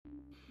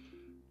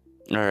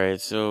All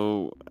right,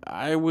 so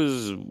I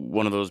was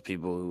one of those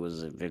people who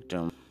was a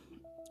victim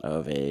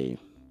of a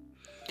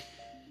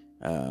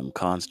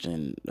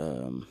constant,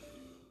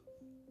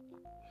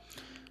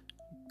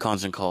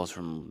 constant calls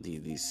from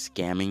these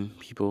scamming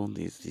people,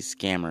 these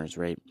scammers,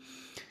 right?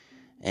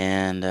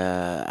 And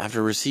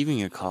after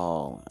receiving a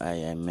call,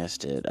 I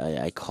missed it.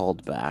 I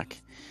called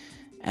back,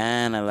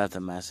 and I left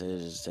a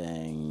message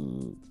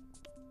saying,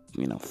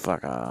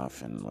 fuck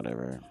off and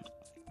whatever.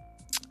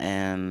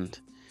 And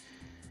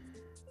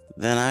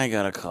then I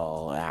got a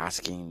call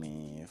asking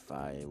me if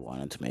I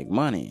wanted to make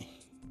money.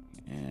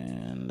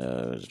 And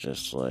I was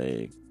just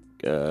like,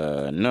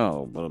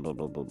 no, blah, blah,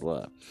 blah, blah,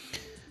 blah.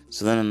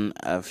 So then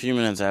a few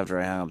minutes after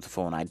I hung up the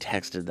phone, I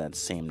texted that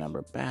same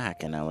number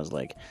back, and I was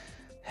like,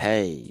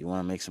 hey, you want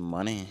to make some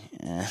money?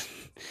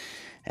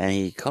 And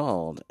he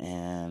called,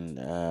 and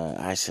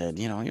I said,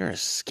 you're a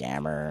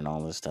scammer and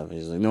all this stuff.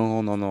 He's like,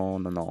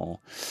 no.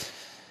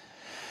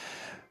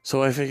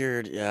 So I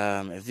figured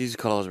if these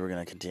calls were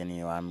going to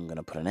continue, I'm going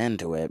to put an end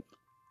to it.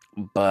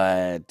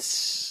 But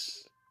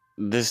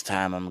this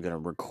time I'm going to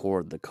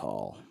record the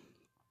call.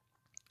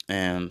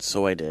 And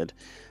so I did.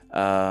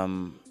 I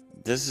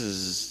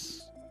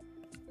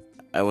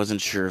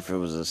wasn't sure if it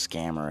was a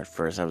scammer at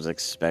first. I was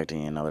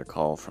expecting another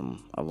call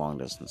from a long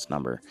distance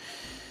number.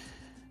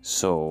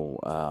 So,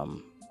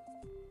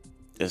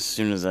 as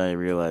soon as I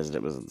realized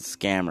it was a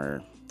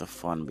scammer, the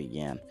fun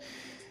began.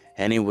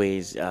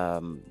 Anyways,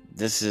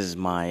 this is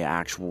my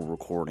actual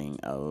recording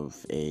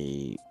of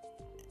a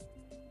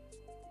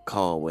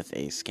call with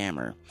a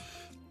scammer.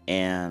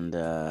 And,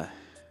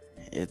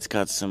 it's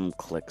got some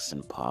clicks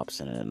and pops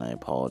in it, and I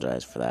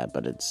apologize for that,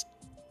 but it's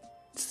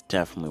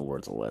definitely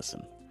worth a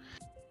listen.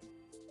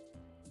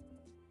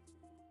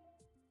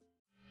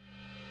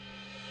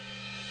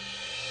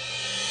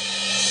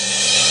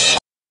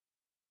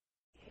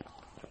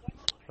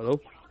 Hello?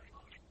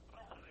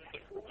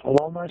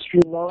 Hello, my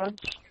street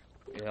Lawrence.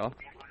 Yeah.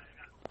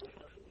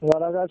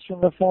 What I got you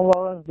on the phone,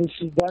 Lawrence, this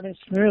is Dennis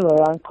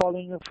Miller. I'm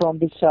calling you from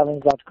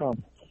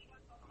BitSavings.com.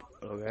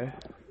 Okay.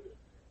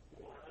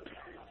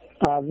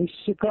 This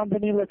is a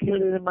company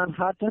located in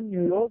Manhattan,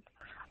 New York,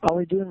 and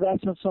we do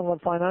investments on the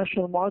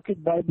financial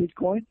market by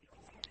Bitcoin.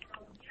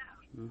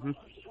 Mm-hmm.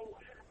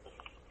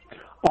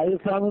 Are you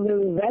familiar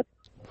with that?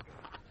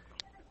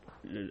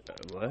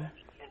 What?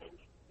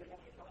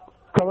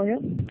 Come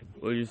again?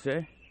 What did you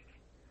say?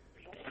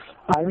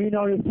 I mean,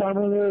 are you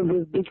familiar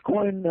with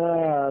Bitcoin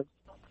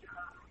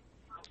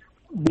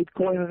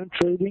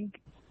trading?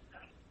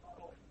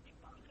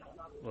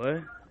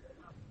 What?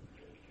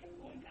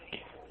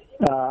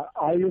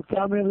 Are you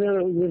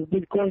familiar with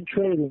Bitcoin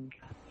trading?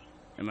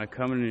 Am I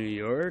coming to New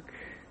York?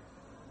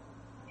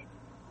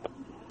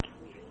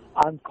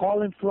 I'm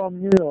calling from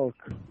New York.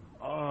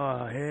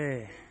 Oh,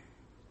 hey.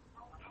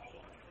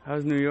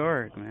 How's New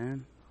York,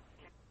 man?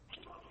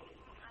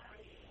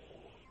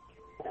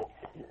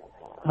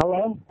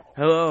 Hello?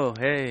 Hello,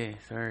 hey,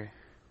 sorry.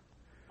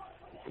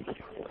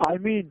 I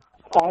mean,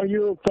 are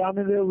you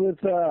familiar with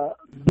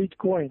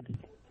Bitcoin?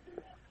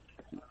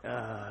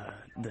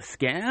 The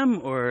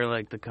scam or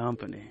like the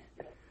company?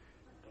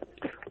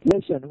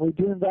 Listen, we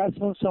do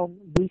investments on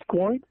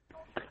Bitcoin,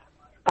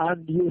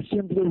 and you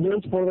simply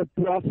wait for the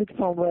profit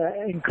from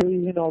the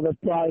increasing of the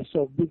price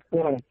of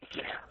Bitcoin.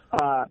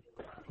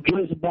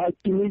 Just about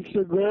 2 weeks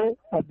ago,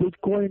 a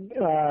Bitcoin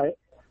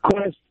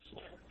cost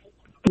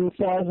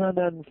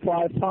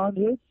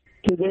 2,500.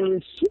 Today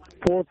is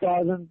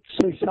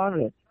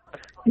 4,600.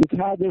 It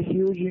had a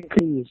huge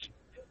increase.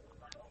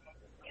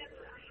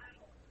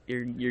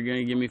 You're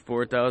gonna give me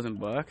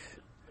 $4,000?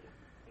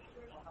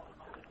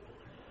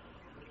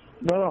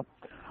 No.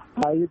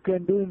 You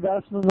can do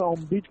investments on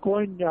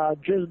Bitcoin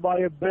just by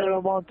a bare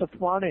amount of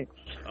money.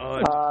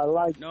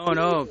 Like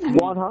No.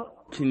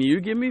 Can you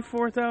give me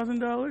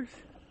 $4,000?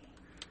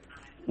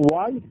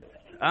 Why?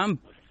 I'm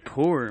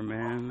poor,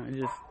 man. I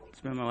just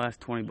spent my last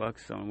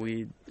 $20 on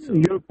weed. So.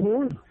 You're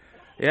poor?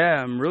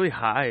 Yeah, I'm really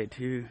high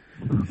too.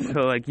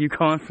 So like you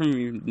calling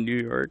from New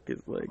York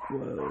is like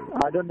whoa.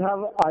 I don't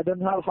have how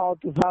to help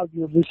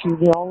you. This is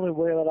the only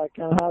way that I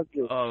can help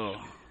you. Oh,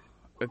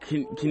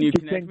 can you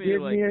connect me to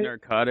like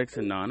Narcotics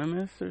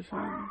Anonymous or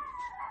something?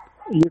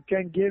 You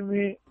can give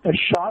me a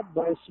shot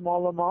by a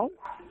small amount.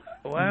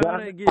 Why would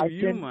I give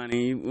you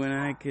money when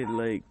I could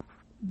like?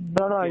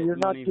 No, you're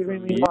not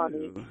giving me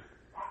money.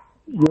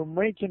 You're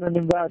making an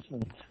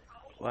investment.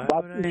 Why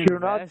would I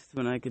invest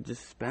when I could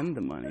just spend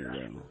the money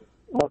though?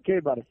 Okay,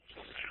 buddy.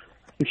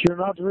 If you're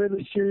not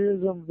really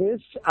serious on this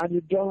and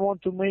you don't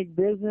want to make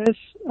business,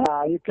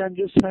 you can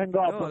just hang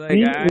up. No, like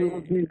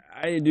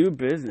I do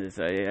business.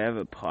 I have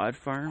a pod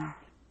farm.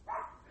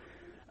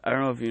 I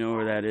don't know if you know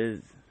where that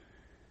is.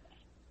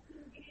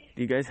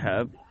 Do you guys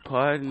have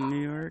pod in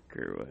New York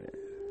or what?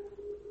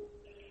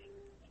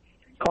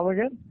 Come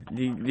again?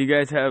 Do you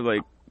guys have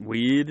like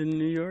weed in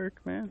New York,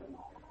 man?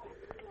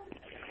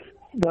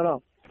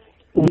 No.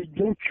 We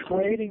do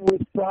trading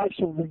with price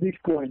of the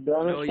Bitcoin. Do you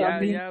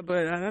understand me? Yeah,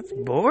 but that's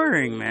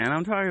boring, man.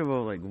 I'm talking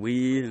about like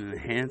weed and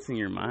enhancing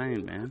your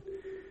mind, man.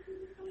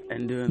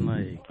 And doing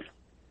like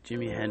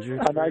Jimi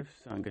Hendrix And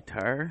riffs on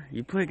guitar?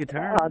 You play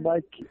guitar? And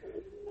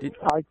Did-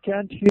 I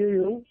can't hear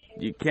you.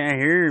 You can't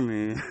hear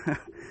me.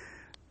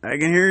 I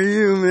can hear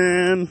you,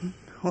 man.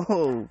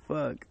 Oh,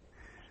 fuck.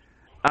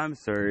 I'm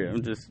sorry.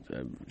 I've just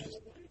I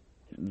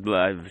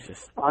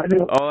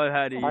know. all I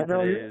had to I eat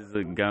know today is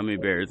the gummy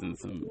bears and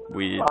some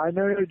weed. I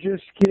know you're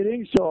just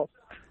kidding. So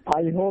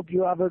I hope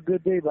you have a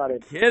good day, buddy.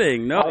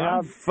 Kidding? No, I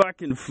I'm have-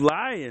 fucking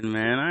flying,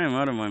 man. I am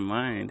out of my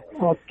mind.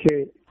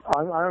 Okay.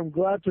 I'm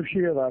glad to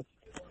hear that.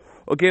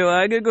 Okay, well,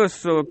 I could go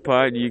smoke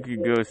pot. You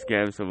could go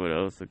scam someone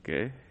else,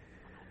 okay?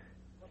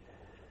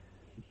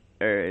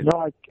 Alright.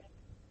 No,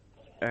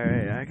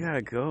 Alright, I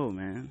gotta go,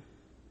 man.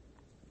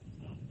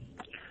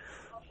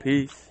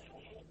 Peace.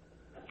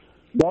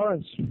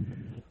 Lawrence.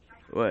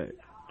 What?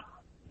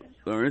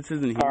 Lawrence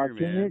isn't here,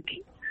 man.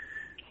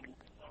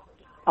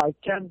 I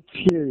can't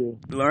hear you.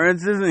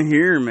 Lawrence isn't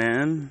here,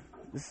 man.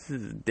 This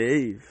is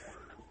Dave.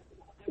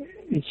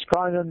 It's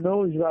kind of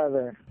noise right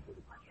there.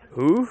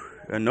 Who?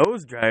 A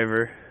nose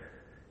driver.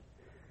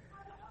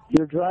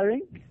 You're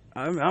driving?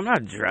 I'm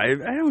not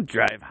driving. I don't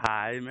drive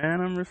high,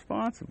 man. I'm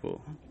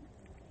responsible.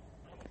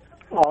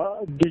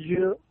 Did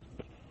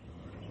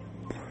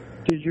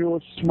you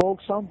smoke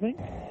something?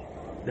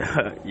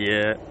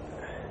 Yeah.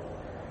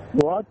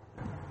 What?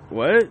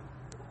 What?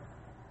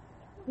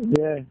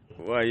 Yeah.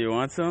 Why, you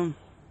want some?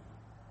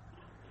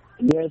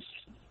 Yes.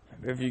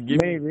 If you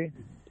give me... Maybe.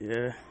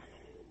 Yeah.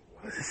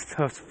 This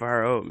stuff's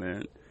far out,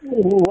 man.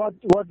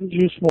 What did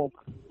you smoke?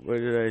 What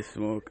did I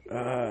smoke?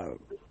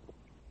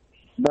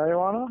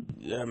 Marijuana?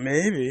 Yeah,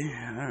 maybe.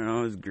 I don't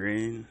know. It was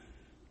green.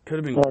 Could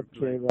have been.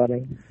 Okay,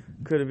 buddy.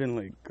 Could have been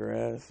like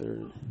grass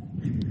or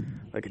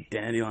like a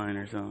dandelion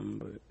or something,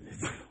 but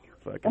it's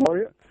fucking. Are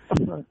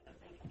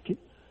you,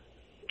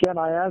 can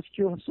I ask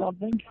you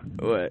something?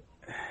 What?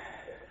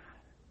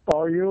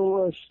 Are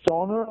you a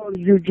stoner or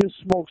you just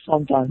smoke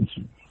sometimes?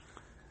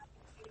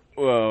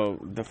 Well,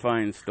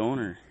 define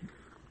stoner.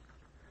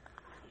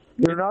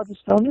 You're not a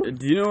stoner?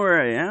 Do you know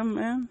where I am,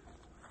 man?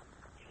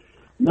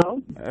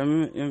 No.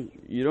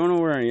 You don't know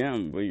where I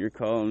am, but you're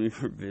calling me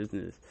for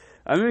business.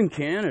 I'm in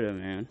Canada,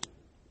 man.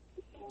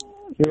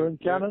 You're in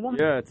Canada?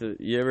 Yeah,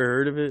 you ever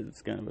heard of it?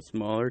 It's kind of a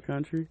smaller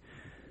country.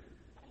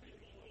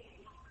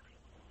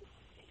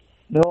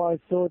 No, I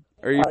thought...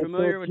 Are you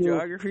familiar with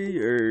geography,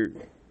 or...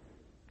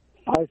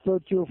 I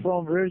thought you were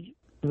from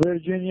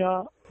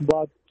Virginia,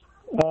 but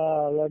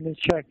let me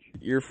check.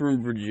 You're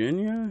from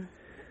Virginia?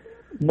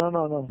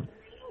 No.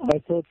 I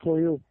thought for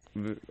you.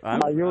 I'm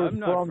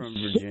not from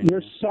Virginia.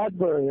 You're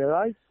Sudbury,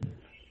 right?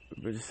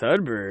 But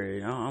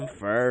Sudbury? No, I'm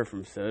far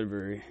from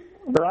Sudbury.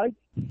 Right?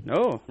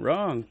 No,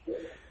 wrong.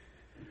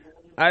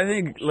 I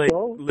think,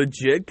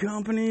 legit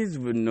companies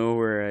would know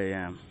where I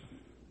am.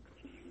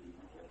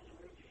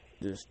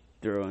 Just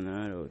throwing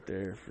that out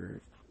there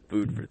for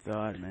food for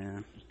thought,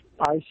 man.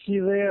 I see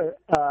there,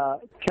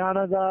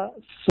 Canada,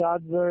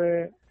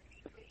 Sudbury,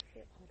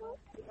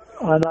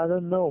 and I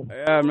don't know.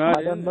 Yeah, I'm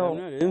not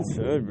in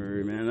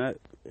Sudbury, man.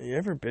 You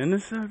ever been to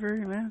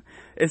Sudbury, man?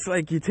 It's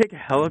like you take a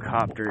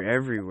helicopter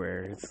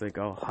everywhere. It's like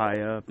all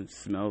high up and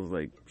smells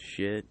like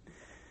shit.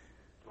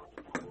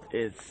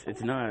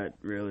 It's not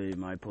really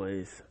my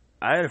place.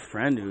 I had a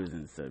friend who was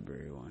in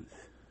Sudbury once.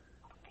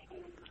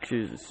 She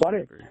was in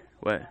Sudbury.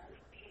 What?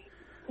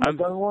 I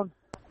don't want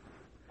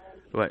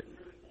What?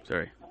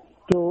 Sorry.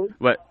 to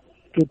What?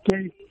 to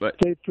take What?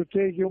 to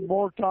take you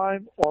more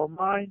time or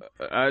mine.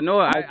 No,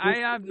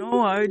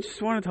 I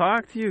just want to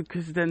talk to you,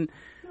 because then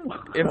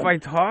if I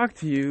talk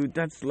to you,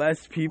 that's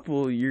less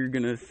people you're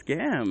gonna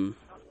scam.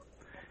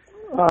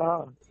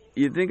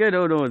 You think I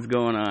don't know what's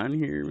going on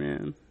here,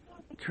 man?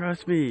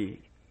 Trust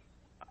me.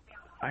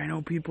 I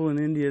know people in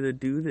India that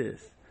do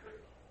this.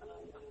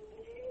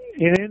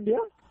 In India?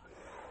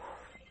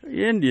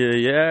 India,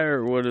 yeah,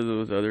 or one of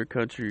those other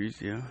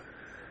countries, yeah.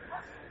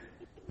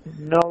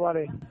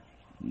 Nobody.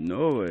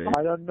 No way.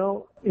 I don't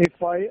know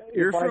if I.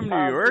 You're from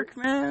New York,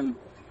 man?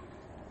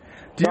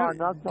 No, I'm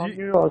not from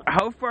New York.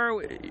 How far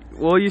away?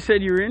 Well, you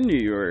said you were in New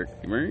York,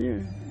 weren't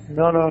you?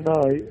 No.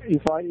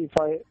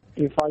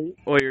 If I.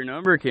 Well, your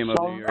number came up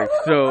New York,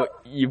 so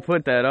you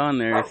put that on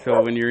there.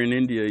 So when you're in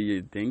India,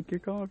 you think you're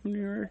calling from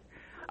New York.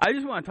 I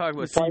just want to talk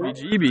about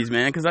CBGBs,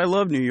 man, because I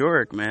love New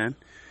York, man.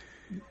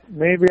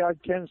 Maybe I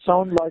can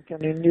sound like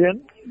an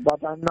Indian,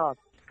 but I'm not.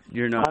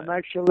 You're not. I'm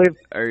actually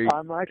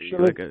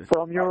like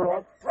from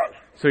Europe.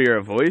 So you're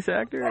a voice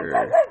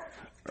actor,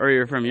 or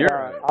you're from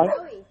Europe?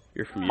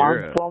 You're from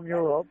Europe. I'm from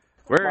Europe.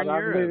 Where in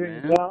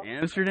Europe, man?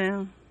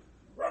 Amsterdam?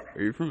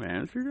 Are you from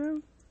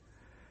Amsterdam?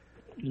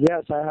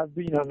 Yes, I have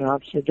been in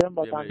Amsterdam,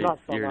 but I'm not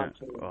from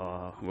Amsterdam.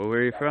 Oh, well, where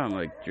are you from?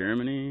 Like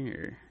Germany,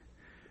 or?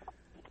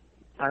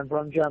 I'm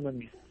from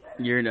Germany.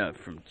 You're not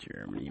from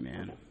Germany,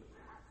 man.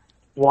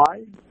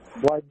 Why?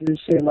 Why do you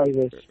say like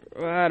this?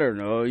 Well, I don't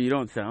know. You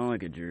don't sound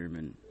like a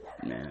German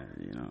man,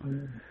 you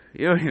know.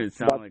 You don't even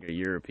sound like a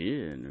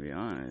European, to be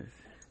honest.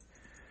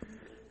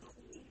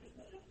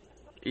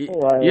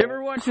 You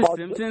ever watch The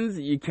Simpsons?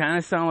 You kind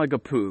of sound like a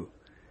poo.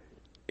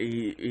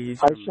 I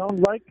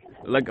sound like?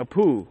 Like a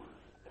poo.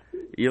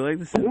 You like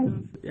The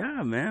Simpsons?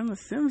 Yeah, man, The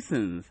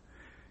Simpsons.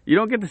 You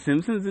don't get The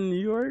Simpsons in New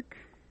York?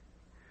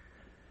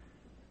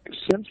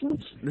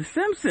 Simpsons? The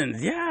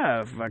Simpsons,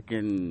 yeah.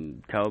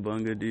 Fucking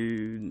cowabunga,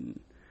 dude.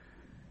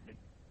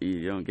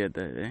 You don't get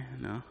that, eh?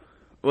 No?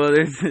 Well,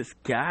 there's this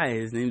guy,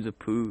 his name's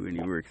Apu, and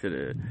he works at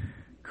a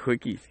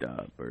Quickie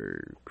Stop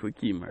or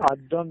Quickie Mart. I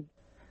don't.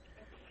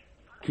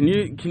 Can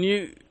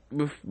you,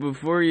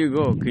 before you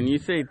go, can you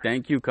say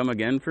thank you, come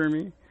again for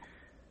me?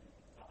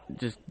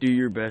 Just do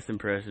your best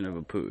impression of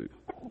Apu.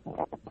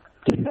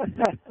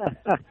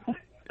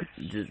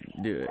 Just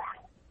do it.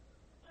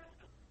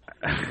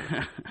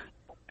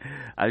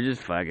 I'm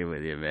just fucking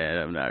with you, man.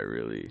 I'm not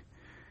really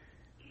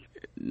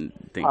thinking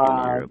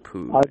you're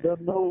Apu.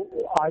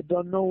 I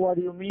don't know what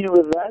you mean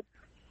with that.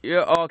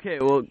 Yeah, okay,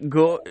 well,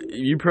 go.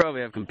 You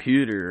probably have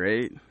computer,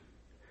 right?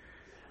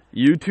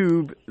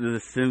 YouTube The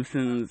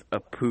Simpsons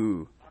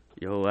Apu.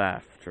 You'll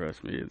laugh.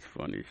 Trust me, it's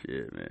funny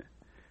shit, man.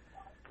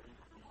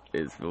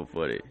 It's so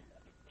funny.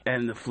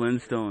 And the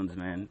Flintstones,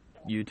 man.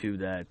 YouTube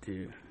that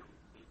too.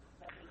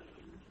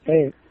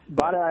 Hey,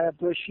 but I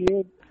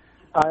appreciate it.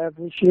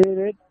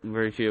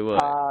 Appreciate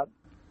what?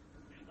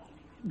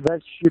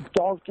 That you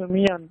talk to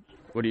me and.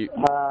 What do you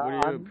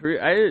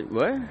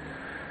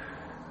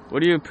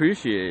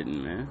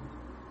appreciating, man?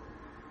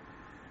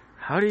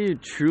 How do you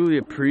truly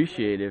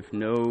appreciate if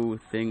no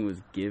thing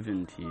was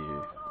given to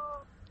you?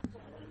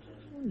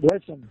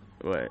 Listen.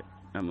 What?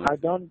 I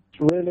don't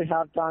really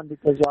have time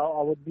because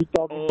I would be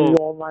talking to you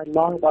all night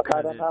long, but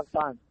I don't have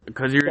time.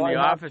 Because you're in the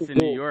office in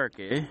New York,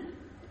 eh?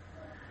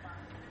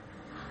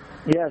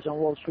 Yes, on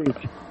Wall Street.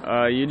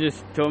 You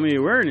just told me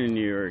you weren't in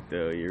New York,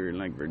 though. You're in,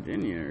 like,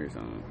 Virginia or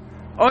something.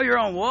 Oh, you're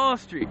on Wall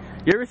Street.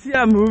 You ever see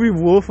that movie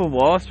Wolf of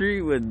Wall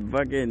Street with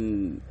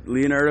fucking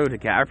Leonardo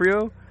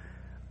DiCaprio?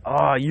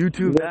 Oh,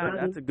 YouTube that.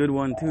 That's a good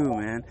one, too,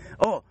 man.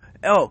 Oh,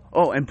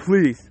 and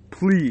please,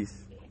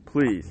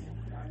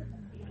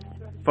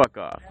 fuck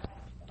off.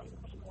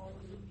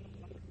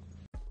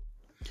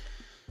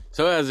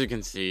 So as you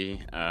can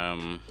see,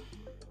 I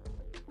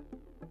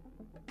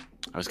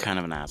was kind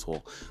of an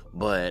asshole,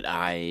 but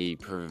I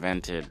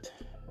prevented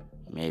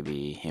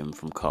maybe him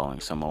from calling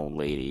some old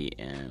lady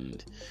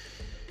and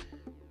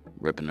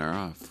ripping her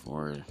off,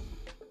 or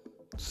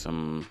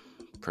some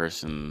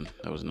person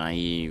that was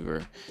naive,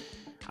 or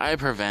I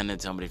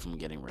prevented somebody from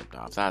getting ripped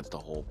off. That's the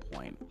whole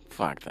point.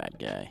 Fuck that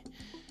guy.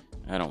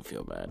 I don't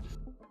feel bad.